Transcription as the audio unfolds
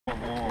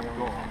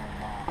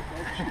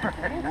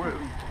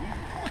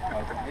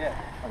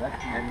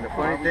And the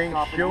funny thing,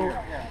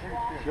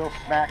 she'll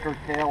smack her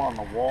tail on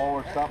the wall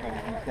or something,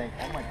 and you think,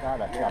 oh my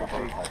God, I've got a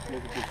bird.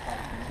 It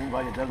seems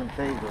like it doesn't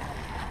phase her.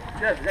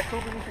 Yeah, is that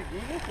Copernicus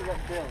Eagles or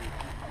that Bailey?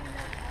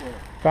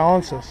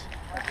 Balances.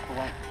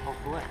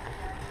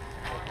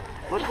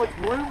 Look what's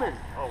blooming.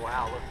 Oh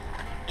wow, look.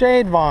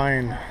 Jade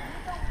vine.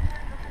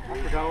 I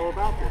forgot all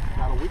about this.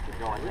 About a week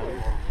ago, I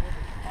know.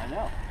 I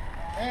know.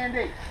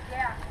 Andy.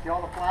 Yeah. See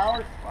all the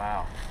flowers?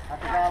 Wow. I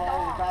forgot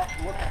all about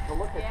to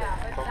look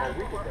at this from a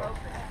week ago.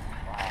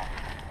 Wow.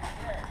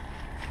 Yeah,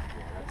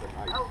 that's a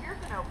nice. Oh, here's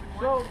an open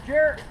one. So,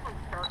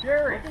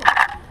 Jerry,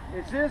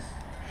 is this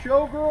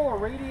showgirl or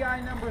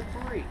radii number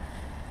 3?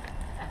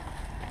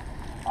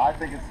 I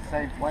think it's the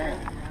same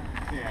plant.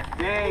 Yeah.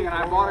 Dang, and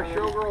I bought a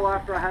showgirl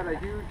after I had a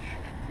huge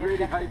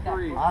radii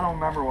 3. I don't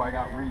remember why I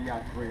got radii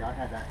 3. I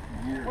had that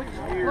years Which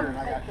ago. year? And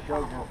I got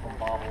showgirl from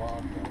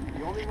Babylon.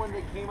 The only one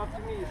that came up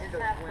to me is Isn't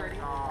that pretty?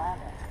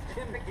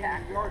 Tim came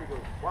in the yard. He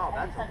goes, wow,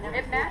 that's a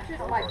It matches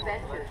my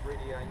benches.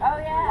 Oh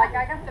yeah. Like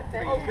I got the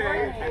benches.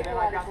 okay, and then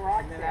I got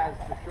as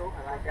the show,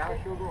 and I got a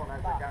showgirl, and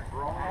as I got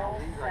growing all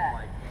these, I'm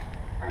like,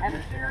 are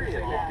you serious?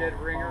 A dead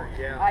ringer?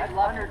 Yeah. I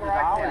love your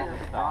garage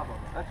sale.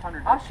 That's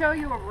 $100. I'll show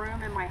you a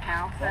room in my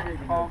house that is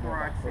all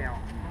garage sale.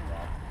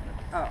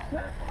 Oh.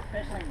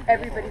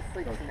 Everybody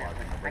sleeps in that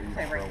room. I can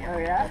tell you right now. Oh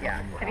yeah?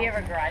 Yeah. Have you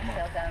ever garage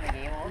sale down in the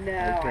Gables? No,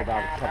 I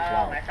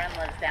have. Oh, my friend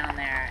lives down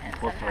there, and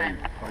sometimes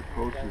I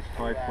post his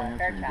 5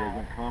 plants and he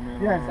doesn't comment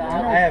on Yes, it.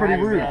 that's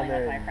pretty rude.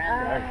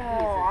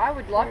 Oh, I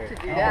would love to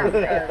do that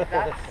because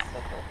that's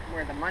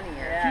where the money is.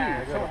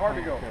 Yeah. It's so hard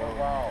to go. Oh,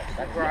 wow.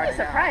 That's where I'm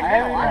surprised. I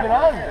haven't even been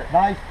on it.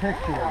 Nice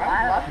picture.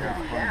 I'd love to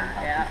do that.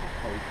 Yeah.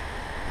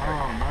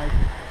 Oh, nice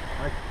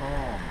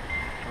palm.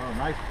 Oh,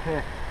 nice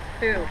pick.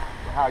 Who?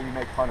 How you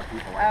make fun of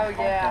people. Oh,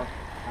 yeah.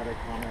 How they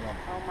comment on.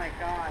 Oh my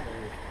God.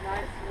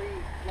 Nice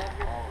leaf. Love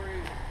your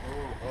fruit.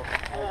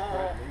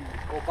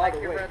 Oh, by the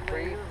way, red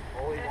leaf.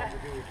 all he wanted to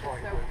do was So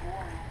talk.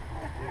 boring.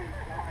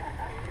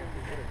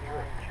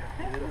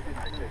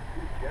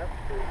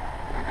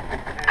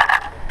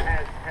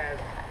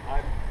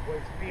 I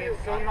was being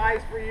so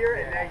nice for a year,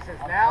 and then he says,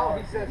 now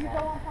he says, You go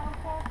on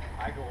Palm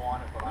I go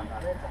on it, but I'm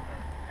not.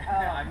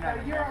 I'm not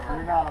a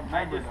You're not a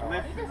I member, just though.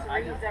 listen.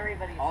 I just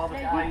everybody's all the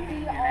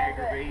fighting and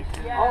aggravation.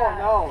 Yeah. Oh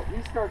no,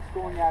 he starts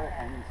going at it,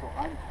 and so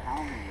I'm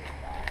pounding it.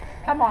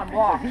 Come on,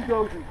 walk. He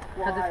goes and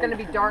Because it's going to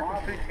be dark and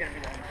food's going to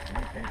be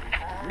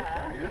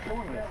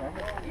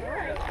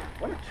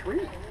What a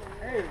treat!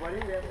 Hey, buddy,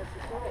 we have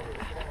Mr. Soul.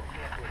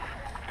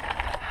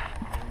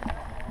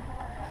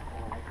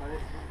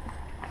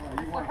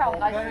 Look how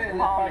nice this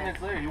palm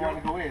is. later, you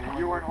want to go in.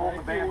 You weren't holding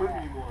the bamboo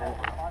anymore.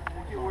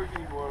 You weren't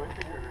anymore.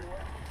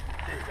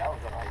 That was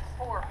a nice.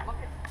 4. Look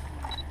at.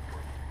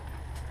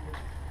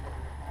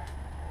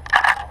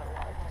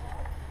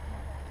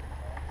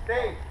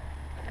 Steve.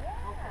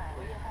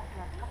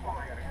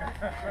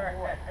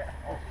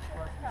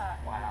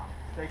 Wow.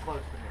 Stay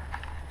close to me.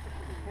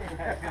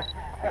 I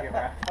get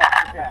right.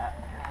 Yeah.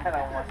 I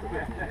don't want to.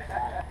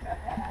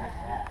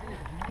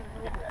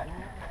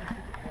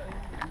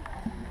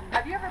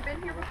 Have you ever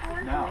been here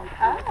before? No.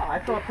 Oh.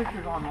 I saw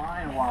pictures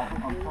online a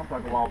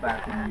while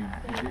back when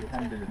you did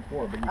kind of did it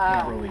before, but you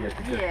can't really get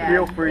the Yeah.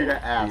 Feel free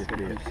to ask if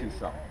you see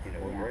something.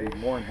 We'll be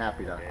more than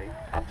happy to.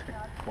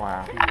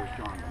 Wow.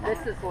 This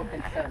is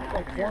looking so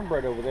nice.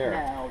 Cornbread over there.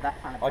 No,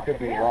 that's not a I could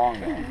be wrong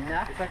though.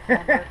 Nuts.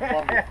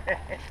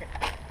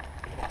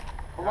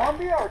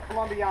 Colombia or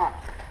Colombiana?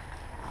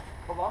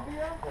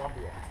 Colombia?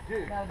 Colombia.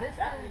 Dude, No, this is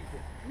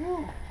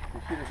huge.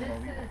 this is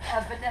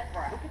a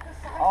vinifera.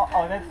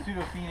 Oh, that's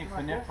Pseudophoenix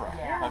vinifera.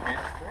 Yeah. Okay.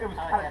 It was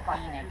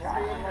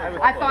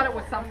I thought it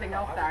was something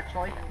else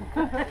actually.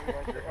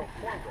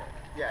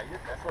 Yeah,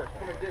 that's what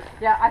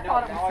Yeah, I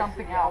thought it was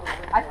something else.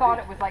 I thought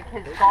it was like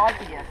his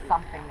gaudius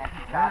something that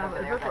he's got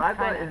over there. I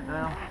thought it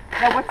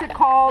Now, what's it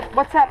called?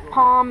 What's that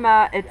palm?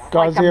 It's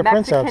like a Gaudia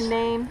Mexican princess.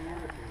 name.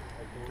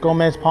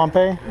 Gomez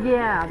Pompeii.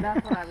 Yeah,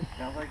 that's what I was.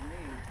 sounds like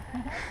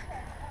me.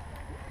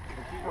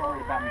 She's not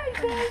worried about me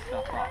cleaning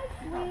stuff up.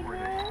 She's not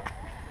worried about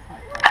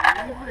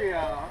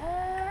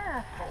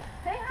Yeah.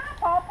 Say hi,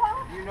 Papa.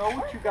 You know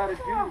what you got to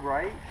do,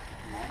 right?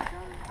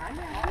 I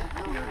know.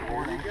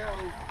 There you go.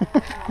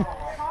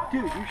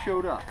 Dude, you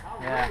showed up.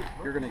 Yeah,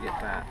 you're gonna get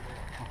fat.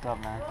 What's up,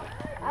 man?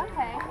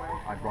 Okay.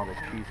 I brought a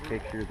cheese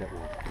picture that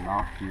will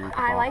knock your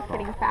I like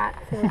getting fat,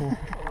 so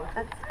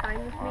that's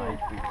fine with me.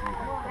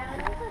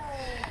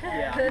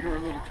 Yeah, you're a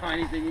little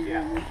tiny thing. You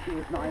when she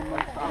was 9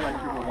 months old. I'm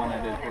not sure what one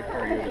that is, what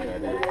carrier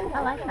that is.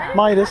 I like that.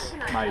 Midas.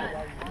 Might.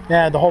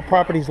 Yeah, the whole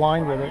property's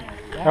lined with it.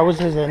 That was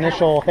his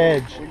initial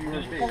hedge.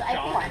 Because I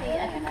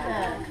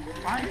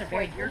think Mine's are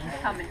very yours is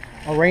coming.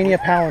 Arania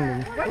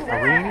pallidum.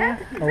 Arania?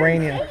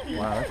 Arania.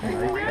 Wow, that's a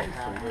nice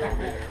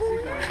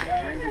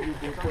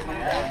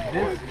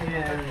This is,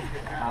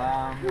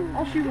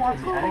 Oh, she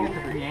wants I think it's a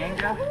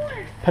Pianga.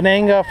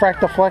 Pananga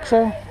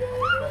fractiflexa.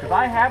 Because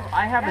I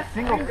have a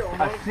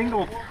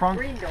single trunk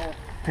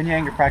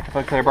Pianga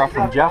fractiflex that I brought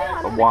from Jeff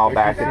a while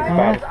back, and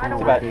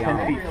it's about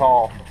 10 feet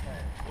tall.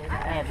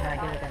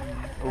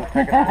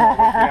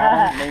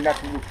 Maybe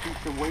that's a little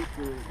piece of weight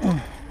for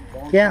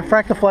Yeah,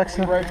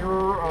 Fractaflex.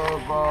 treasurer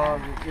of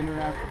the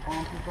International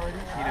Palm Society.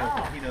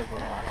 He knows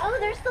what I'm Oh,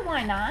 there's the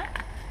why not.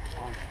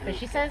 But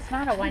she says it's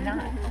not a why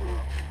not.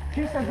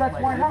 She says that's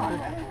why not.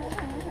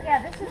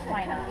 Yeah, this is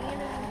why not.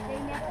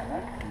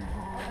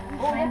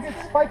 Oh, look,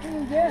 it's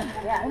spiking again.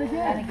 Yeah, And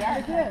again. and again.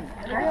 And again.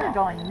 And Hers are again.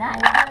 going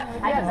nuts.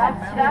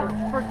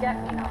 That's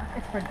forget-me-not.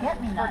 It's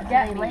forget-me-not. They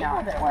Forget-me-not.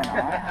 labeled it. Why not?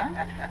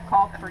 Uh-huh.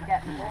 Called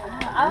forget-me-not.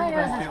 All I know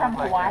is it's from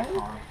Hawaii.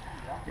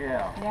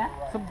 Yeah.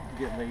 Yeah. Some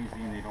get lazy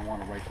and they don't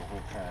want to write the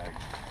whole tag.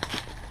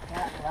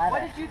 Yeah, love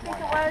What it. did you think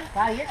it was?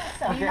 Wow, you're just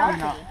so Forget-me-not.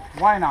 healthy.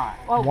 Why not?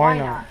 Well, Why why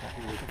not?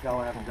 not?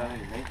 Y'all haven't done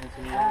any maintenance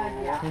in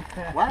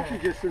Yeah. Well, actually,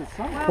 just in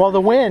summer. Well,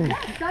 the wind.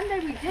 Sunday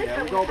we did, Yeah, but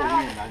it was we all the had all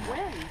wind, I this know.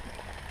 wind.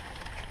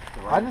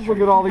 I just look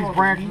at all these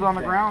branches on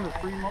the ground as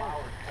free mold.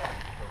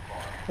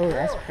 Oh,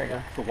 that's pretty.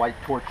 It's the white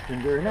torch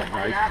tinder, isn't it?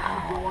 Nice.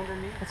 Go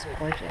underneath. It's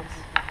gorgeous.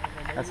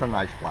 That's a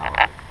nice flower.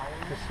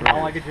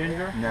 Smell like a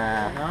ginger?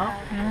 Nah.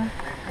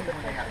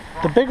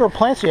 The bigger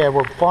plants you had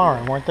were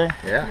flowering, weren't they?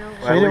 Yeah.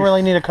 So you didn't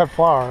really need a cut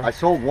flower. I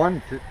sold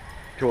one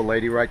to a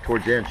lady right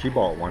towards the end. She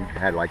bought one. It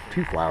had like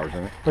 2 flowers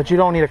in it. But you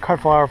don't need a cut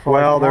flower for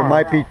Well, like there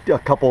tomorrow. might be a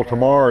couple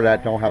tomorrow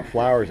that don't have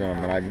flowers in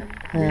them, and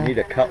we Yeah. need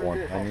to cut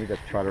one. I need to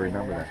try to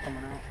remember that.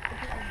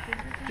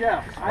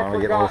 Jeff, I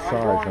Finally getting a forgot.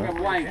 little I'm size, drawing huh? a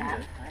blank.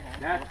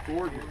 That's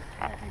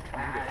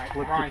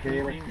gorgeous.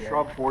 Green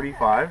shrub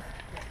 45.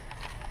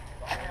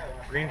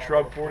 Green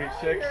shrub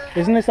 46.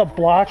 Isn't this a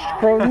blotched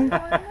croton?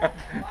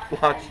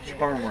 Blotched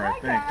charmer, I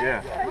think,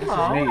 yeah. This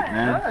is neat,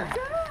 man.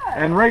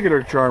 And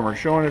regular charmer,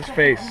 showing his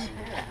face.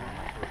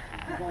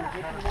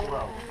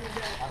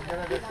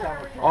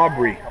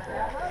 Aubrey.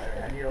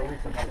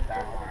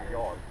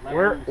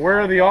 Where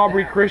are the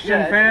Aubrey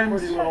Christian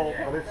fans?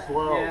 But it's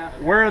slow. Yeah.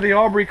 Where are the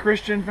Aubrey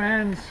Christian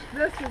fans?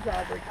 This is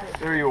Aubrey.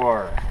 There you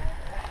are.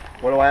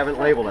 What do I have it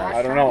labeled as?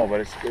 I don't know,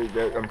 but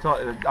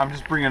I'm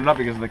just bringing it up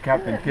because of the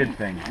Captain Kidd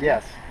thing.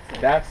 Yes.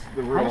 That's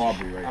the real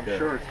Aubrey right I'm there.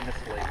 sure it's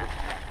mislabeled.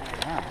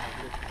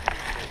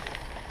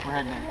 We're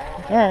heading in.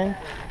 All right.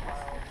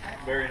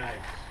 Very nice.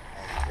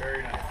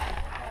 Very nice.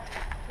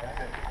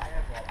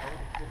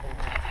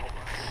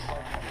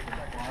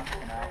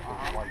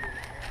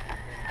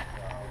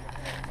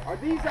 Are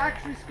these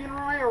actually skin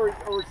rye or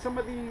some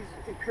of these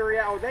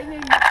Imperial? Are they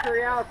named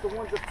Imperial? The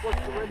ones that flush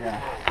the red?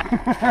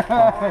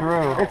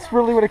 Yeah. It's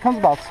really what it comes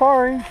about.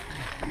 Sorry.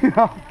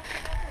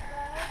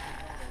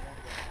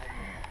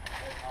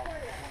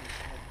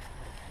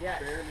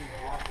 Yes.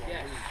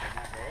 Yes.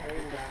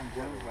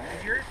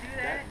 Did yours do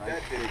that?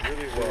 That did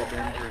really well.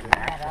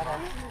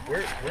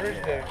 Where's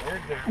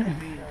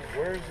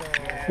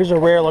Here's a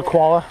rare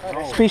Laquala.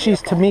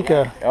 Species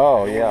Tamika.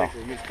 Oh yeah.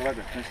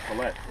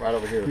 Right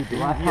over here.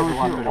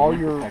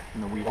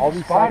 All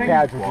these side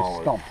pads are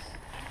just stumps.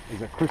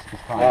 Is at Christmas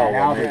time. Oh,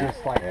 Now yeah. they're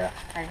just like. Yeah.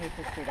 I hate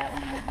to see that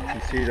one.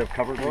 You see the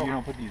cover You girl?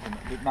 don't put these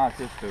in, not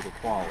just the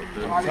quality.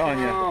 I'm telling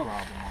you.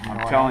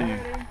 I'm telling you.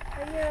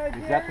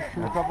 Is that the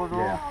true cover girl?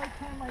 Yeah.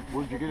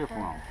 Where'd you get it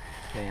from?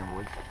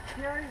 Stanwood.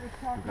 Who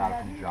got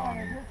it from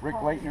Johnny. Rick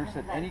Leitner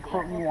said, any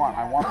croton you want.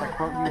 I want the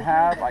croton you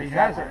have. I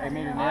has said, it. I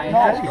made an No, air he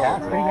layer. has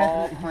it. But he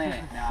has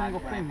a single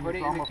thing. So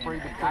I'm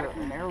afraid to put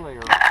an air layer.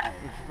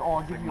 It's all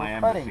I'll give you my a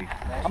embassy.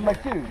 cutting. I'm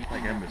like, dude.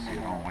 Like embassy at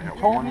home. I got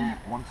told me-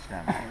 one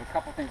stem. There's a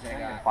couple things I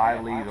got.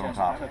 5 leaves on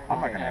top.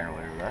 I'm not gonna air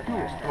layer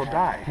that. It'll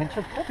die. Pinch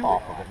a tip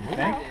off of it. You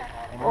think?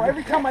 Oh,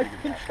 every time I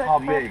pinch that. How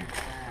big?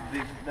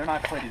 They're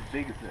not quite as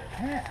big as this.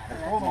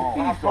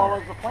 How tall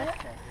is the plant?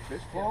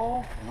 This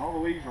tall, and all the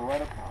leaves are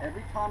right up top.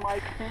 Every time I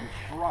pinch,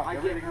 I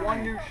get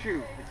one new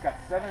shoot. It's got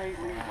 7 or 8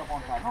 leaves up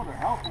on top. No, they're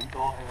healthy,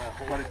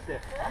 but it's thick.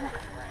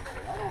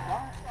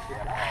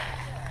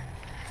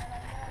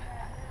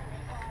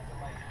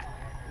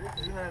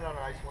 Isn't that a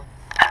nice one?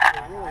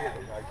 It really is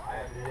a nice one.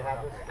 Do you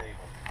have this?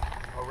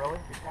 Oh, really?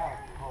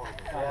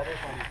 Yeah,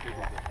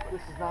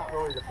 this is not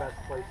really the best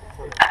place to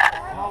put it.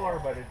 Color,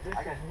 but this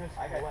is Miss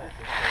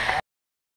Colette.